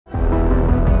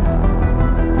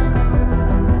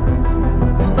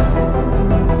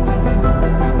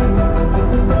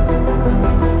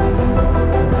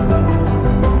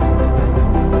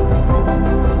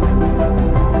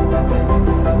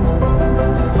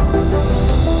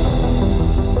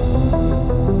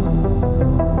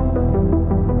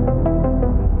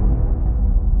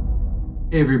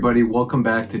everybody, welcome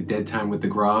back to DeadTime with the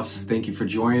Groffs. Thank you for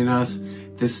joining us.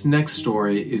 This next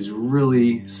story is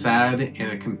really sad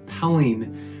and a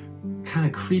compelling, kind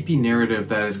of creepy narrative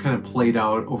that has kind of played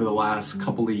out over the last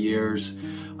couple of years.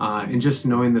 And just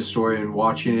knowing the story and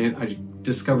watching it, I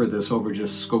discovered this over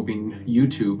just scoping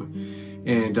YouTube.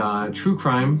 And true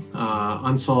crime,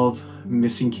 unsolved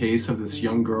missing case of this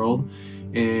young girl.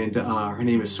 And her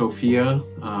name is Sophia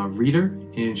Reeder,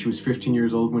 and she was 15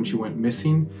 years old when she went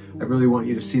missing. I really want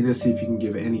you to see this, see if you can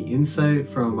give any insight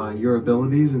from your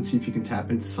abilities, and see if you can tap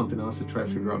into something else to try to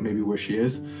figure out maybe where she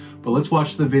is. But let's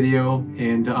watch the video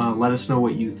and let us know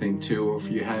what you think too, or if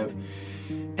you have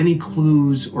any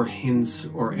clues or hints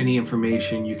or any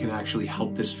information you can actually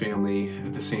help this family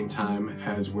at the same time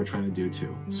as we're trying to do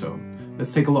too. So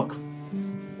let's take a look.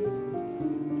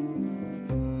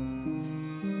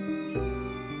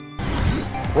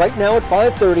 Right now at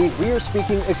 5:30, we are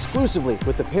speaking exclusively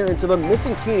with the parents of a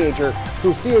missing teenager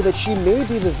who fear that she may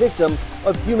be the victim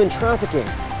of human trafficking.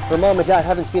 Her mom and dad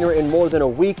haven't seen her in more than a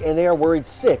week, and they are worried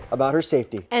sick about her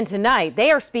safety. And tonight,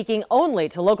 they are speaking only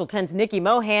to Local 10's Nikki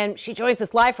Mohan. She joins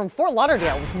us live from Fort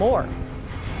Lauderdale with more.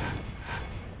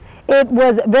 It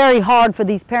was very hard for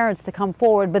these parents to come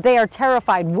forward, but they are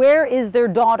terrified. Where is their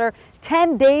daughter?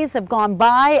 10 days have gone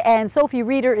by and Sophie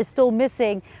Reeder is still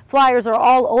missing. Flyers are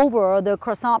all over the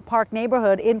Croissant Park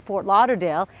neighborhood in Fort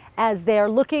Lauderdale as they're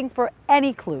looking for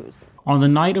any clues. On the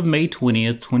night of May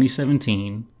 20th,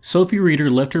 2017, Sophie Reeder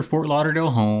left her Fort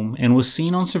Lauderdale home and was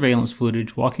seen on surveillance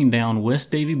footage walking down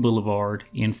West Davie Boulevard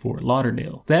in Fort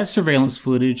Lauderdale. That surveillance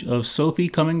footage of Sophie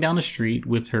coming down the street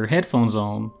with her headphones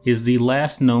on is the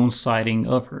last known sighting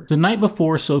of her. The night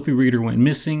before Sophie Reeder went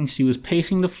missing, she was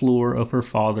pacing the floor of her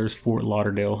father's Fort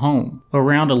Lauderdale home.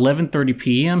 Around 11:30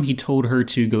 p.m., he told her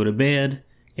to go to bed,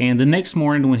 and the next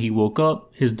morning when he woke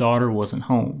up, his daughter wasn't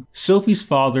home. Sophie's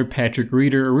father, Patrick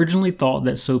Reeder, originally thought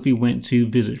that Sophie went to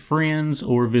visit friends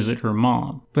or visit her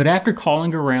mom. But after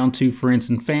calling around to friends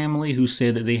and family who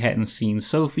said that they hadn't seen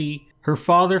Sophie, her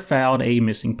father filed a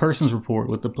missing persons report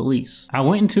with the police. I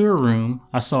went into her room,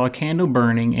 I saw a candle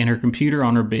burning and her computer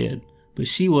on her bed, but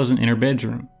she wasn't in her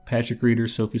bedroom, Patrick Reeder,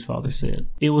 Sophie's father, said.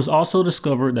 It was also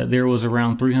discovered that there was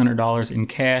around $300 in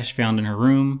cash found in her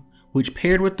room, which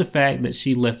paired with the fact that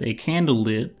she left a candle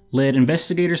lit, led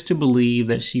investigators to believe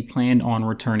that she planned on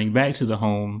returning back to the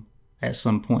home at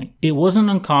some point. It wasn't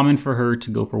uncommon for her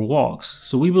to go for walks,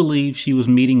 so we believe she was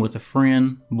meeting with a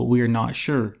friend, but we are not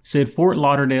sure, said Fort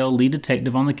Lauderdale lead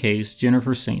detective on the case,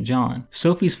 Jennifer St. John.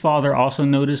 Sophie's father also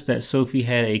noticed that Sophie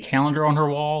had a calendar on her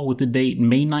wall with the date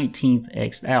May 19th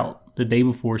X'd out, the day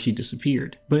before she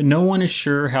disappeared. But no one is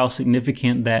sure how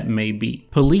significant that may be.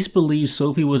 Police believe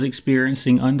Sophie was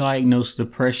experiencing undiagnosed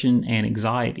depression and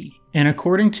anxiety. And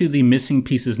according to the Missing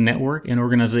Pieces Network, an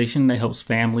organization that helps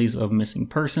families of missing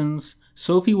persons,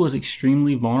 Sophie was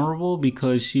extremely vulnerable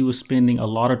because she was spending a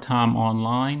lot of time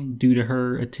online due to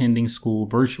her attending school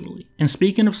virtually. And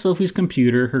speaking of Sophie's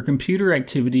computer, her computer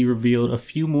activity revealed a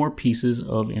few more pieces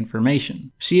of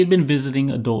information. She had been visiting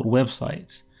adult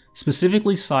websites,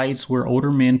 specifically sites where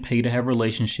older men pay to have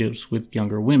relationships with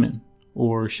younger women,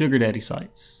 or sugar daddy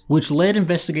sites, which led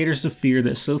investigators to fear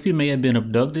that Sophie may have been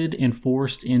abducted and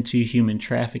forced into human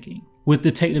trafficking. With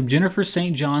Detective Jennifer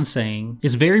St. John saying,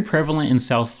 "It's very prevalent in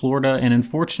South Florida, and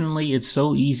unfortunately it's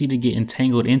so easy to get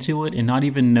entangled into it and not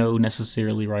even know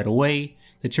necessarily right away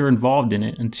that you're involved in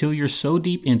it until you're so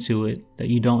deep into it that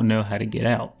you don't know how to get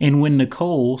out." And when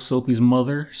Nicole, Sophie's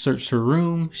mother, searched her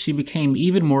room, she became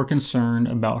even more concerned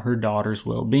about her daughter's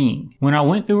well-being. "When I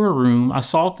went through her room, I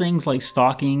saw things like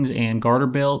stockings and garter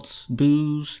belts,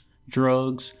 booze,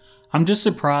 drugs. I'm just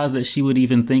surprised that she would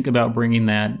even think about bringing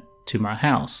that to my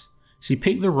house. She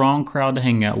picked the wrong crowd to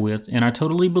hang out with, and I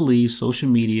totally believe social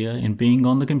media and being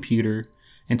on the computer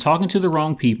and talking to the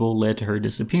wrong people led to her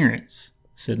disappearance,"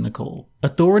 said Nicole.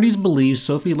 Authorities believe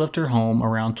Sophie left her home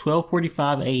around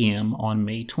 12:45 a.m. on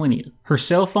May 20th. Her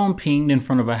cell phone pinged in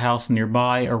front of a house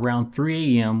nearby around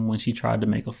 3 a.m. when she tried to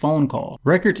make a phone call.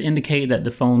 Records indicate that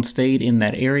the phone stayed in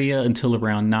that area until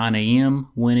around 9 a.m.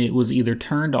 when it was either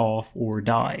turned off or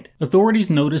died.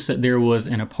 Authorities noticed that there was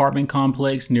an apartment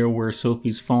complex near where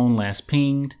Sophie's phone last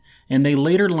pinged, and they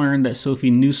later learned that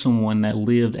Sophie knew someone that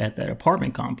lived at that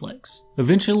apartment complex.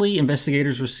 Eventually,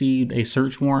 investigators received a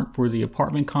search warrant for the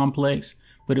apartment complex,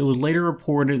 but it was later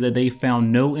reported that they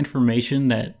found no information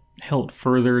that helped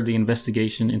further the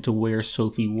investigation into where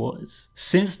Sophie was.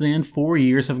 Since then, 4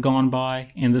 years have gone by,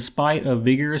 and despite a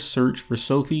vigorous search for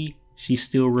Sophie, she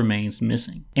still remains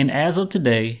missing. And as of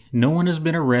today, no one has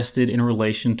been arrested in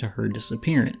relation to her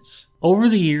disappearance. Over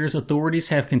the years, authorities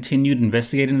have continued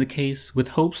investigating the case with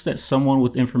hopes that someone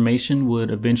with information would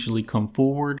eventually come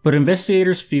forward, but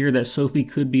investigators fear that Sophie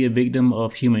could be a victim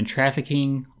of human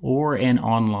trafficking or an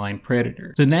online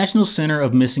predator. The National Center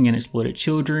of Missing and Exploited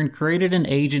Children created an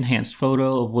age-enhanced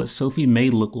photo of what Sophie may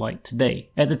look like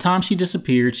today. At the time she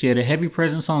disappeared, she had a heavy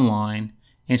presence online,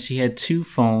 and she had 2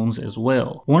 phones as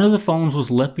well. One of the phones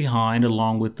was left behind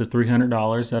along with the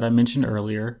 $300 that I mentioned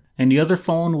earlier, and the other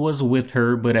phone was with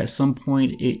her, but at some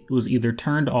point it was either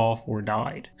turned off or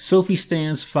died. Sophie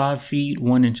stands 5 feet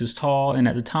 1 inches tall, and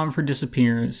at the time of her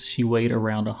disappearance, she weighed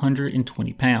around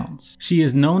 120 pounds. She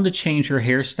is known to change her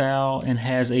hairstyle and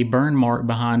has a burn mark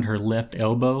behind her left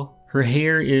elbow. Her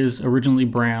hair is originally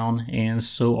brown, and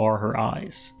so are her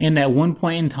eyes. And at one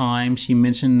point in time, she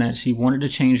mentioned that she wanted to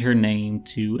change her name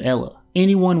to Ella.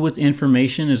 Anyone with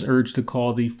information is urged to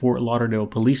call the Fort Lauderdale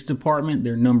Police Department.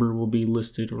 Their number will be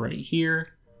listed right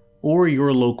here, or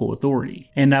your local authority.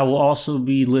 And I will also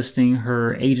be listing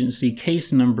her agency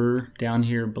case number down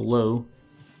here below.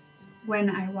 When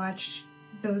I watch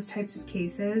those types of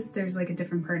cases, there's like a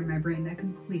different part of my brain that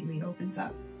completely opens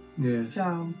up. Yes.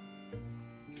 So,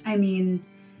 I mean,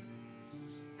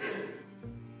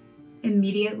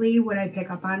 immediately what I pick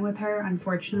up on with her,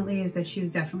 unfortunately, is that she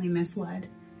was definitely misled.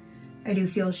 I do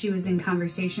feel she was in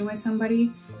conversation with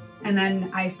somebody, and then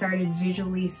I started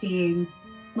visually seeing,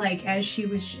 like, as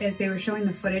they were showing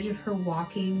the footage of her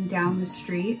walking down the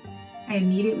street, I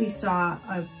immediately saw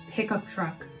a pickup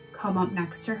truck come up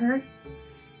next to her,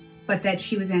 but that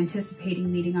she was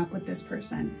anticipating meeting up with this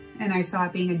person. And I saw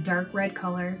it being a dark red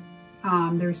color.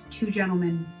 There's 2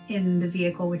 gentlemen in the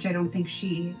vehicle, which I don't think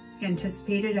she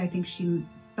anticipated. I think she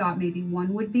thought maybe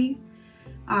one would be.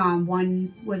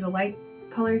 One was a light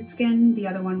colored skin, the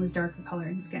other one was darker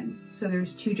colored skin. So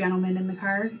there's 2 gentlemen in the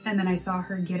car, and then I saw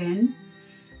her get in.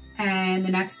 And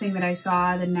the next thing that I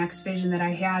saw, the next vision that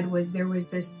I had, was there was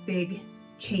this big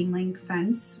chain link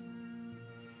fence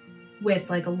with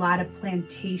like a lot of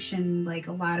plantation, like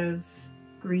a lot of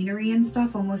greenery and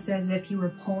stuff, almost as if you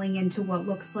were pulling into what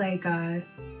looks like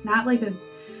not like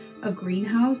a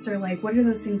greenhouse, or like, what are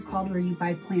those things called where you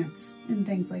buy plants and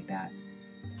things like that?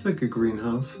 It's like a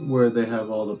greenhouse where they have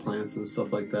all the plants and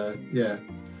stuff like that. Yeah.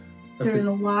 There's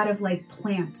a lot of like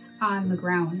plants on the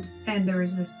ground, and there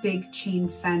was this big chain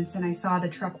fence, and I saw the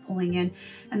truck pulling in,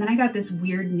 and then I got this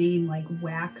weird name like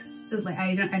Wax. Like,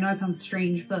 I know it sounds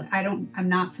strange, but I'm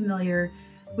not familiar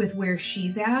with where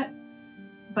she's at,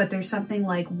 but there's something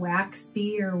like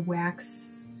Waxby or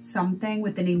Wax something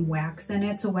with the name Wax in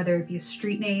it. So whether it be a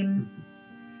street name,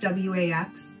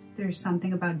 WAX, there's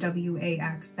something about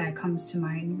WAX that comes to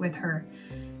mind with her.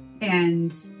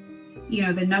 And, you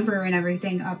know, the number and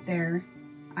everything up there,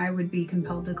 I would be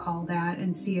compelled to call that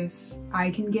and see if I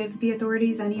can give the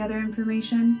authorities any other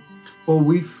information. Well,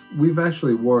 we've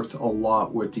actually worked a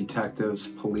lot with detectives,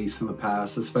 police in the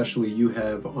past, especially you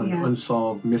have on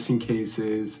unsolved missing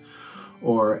cases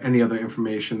or any other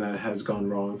information that has gone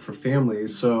wrong for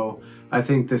families. So I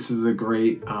think this is a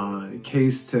great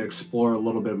case to explore a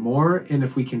little bit more. And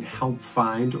if we can help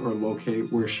find or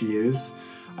locate where she is,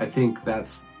 I think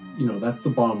that's, you know, that's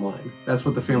the bottom line. That's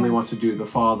what the family wants to do. The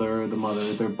father, the mother,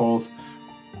 they've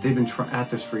been at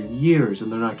this for years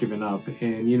and they're not giving up.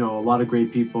 And, you know, a lot of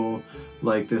great people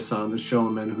like this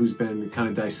gentleman who's been kind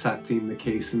of dissecting the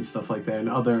case and stuff like that, and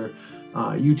other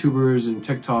YouTubers and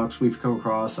TikToks we've come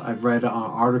across. I've read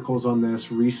articles on this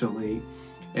recently,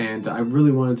 and I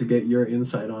really wanted to get your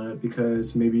insight on it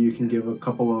because maybe you can give a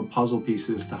couple of puzzle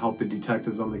pieces to help the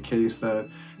detectives on the case that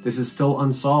this is still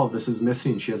unsolved. This is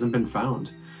missing. She hasn't been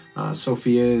found.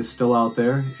 Sophia is still out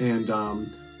there, and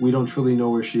we don't truly know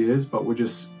where she is, but we're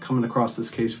just coming across this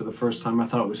case for the first time. I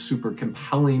thought it was super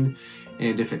compelling,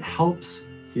 and if it helps,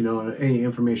 you know, any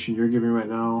information you're giving right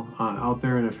now out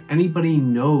there, and if anybody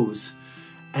knows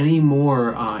any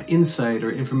more insight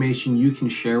or information you can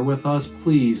share with us,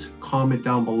 please comment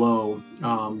down below.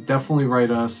 Definitely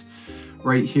write us.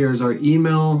 Right here is our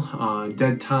email,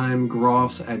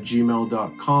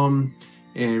 deadtimegroffs@gmail.com,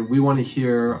 and we want to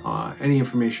hear any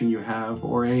information you have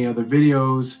or any other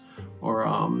videos or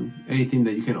anything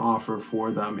that you can offer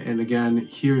for them. And again,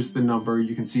 here's the number.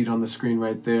 You can see it on the screen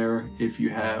right there. If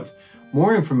you have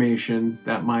more information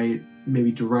that might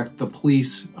maybe direct the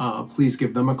police, please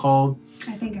give them a call.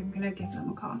 I think I'm gonna give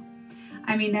them a call.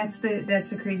 I mean, that's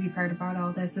the crazy part about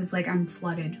all this, is like I'm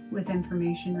flooded with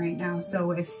information right now.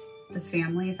 So if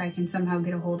I can somehow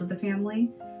get a hold of the family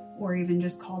or even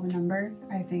just call the number,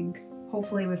 I think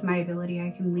hopefully with my ability I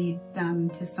can lead them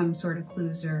to some sort of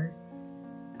clues or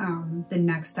the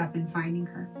next step in finding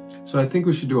her. So I think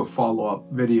we should do a follow-up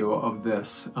video of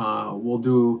this. We'll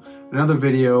do another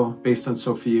video based on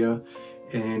Sophia,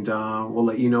 and we'll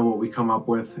let you know what we come up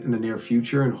with in the near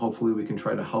future, and hopefully we can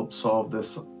try to help solve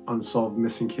this unsolved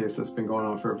missing case that's been going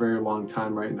on for a very long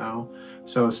time right now.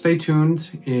 So stay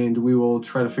tuned, and we will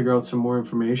try to figure out some more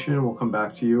information, and we'll come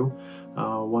back to you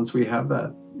once we have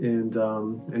that. And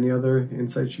any other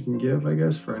insights you can give, I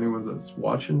guess, for anyone that's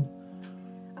watching?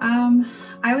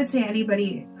 I would say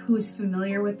anybody who's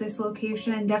familiar with this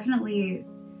location, definitely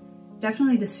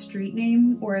the street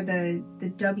name or the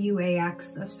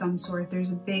WAX of some sort.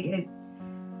 There's a big,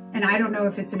 and I don't know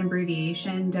if it's an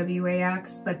abbreviation,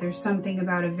 WAX, but there's something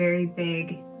about a very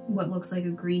big, what looks like a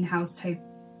greenhouse type,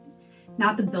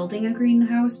 not the building a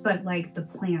greenhouse, but like the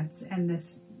plants and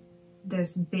this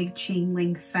big chain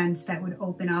link fence that would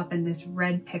open up, and this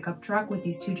red pickup truck with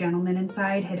these two gentlemen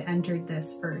inside had entered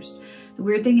this first. The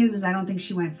weird thing is I don't think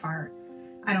she went far.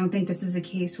 I don't think this is a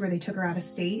case where they took her out of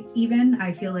state even.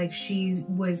 I feel like she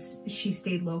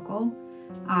stayed local,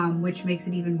 which makes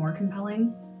it even more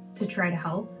compelling to try to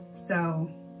help. So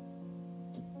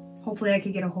hopefully I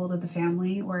could get a hold of the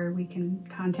family, or we can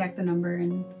contact the number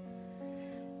and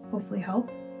hopefully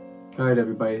help. All right,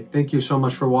 everybody. Thank you so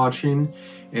much for watching,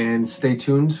 and stay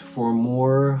tuned for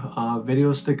more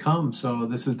videos to come. So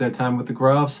this is DeadTime with the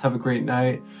Groffs. Have a great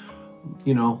night.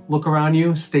 You know, look around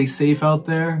you, stay safe out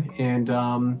there, and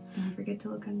don't forget to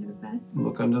look under the bed.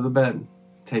 Look under the bed.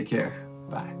 Take care.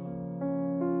 Bye.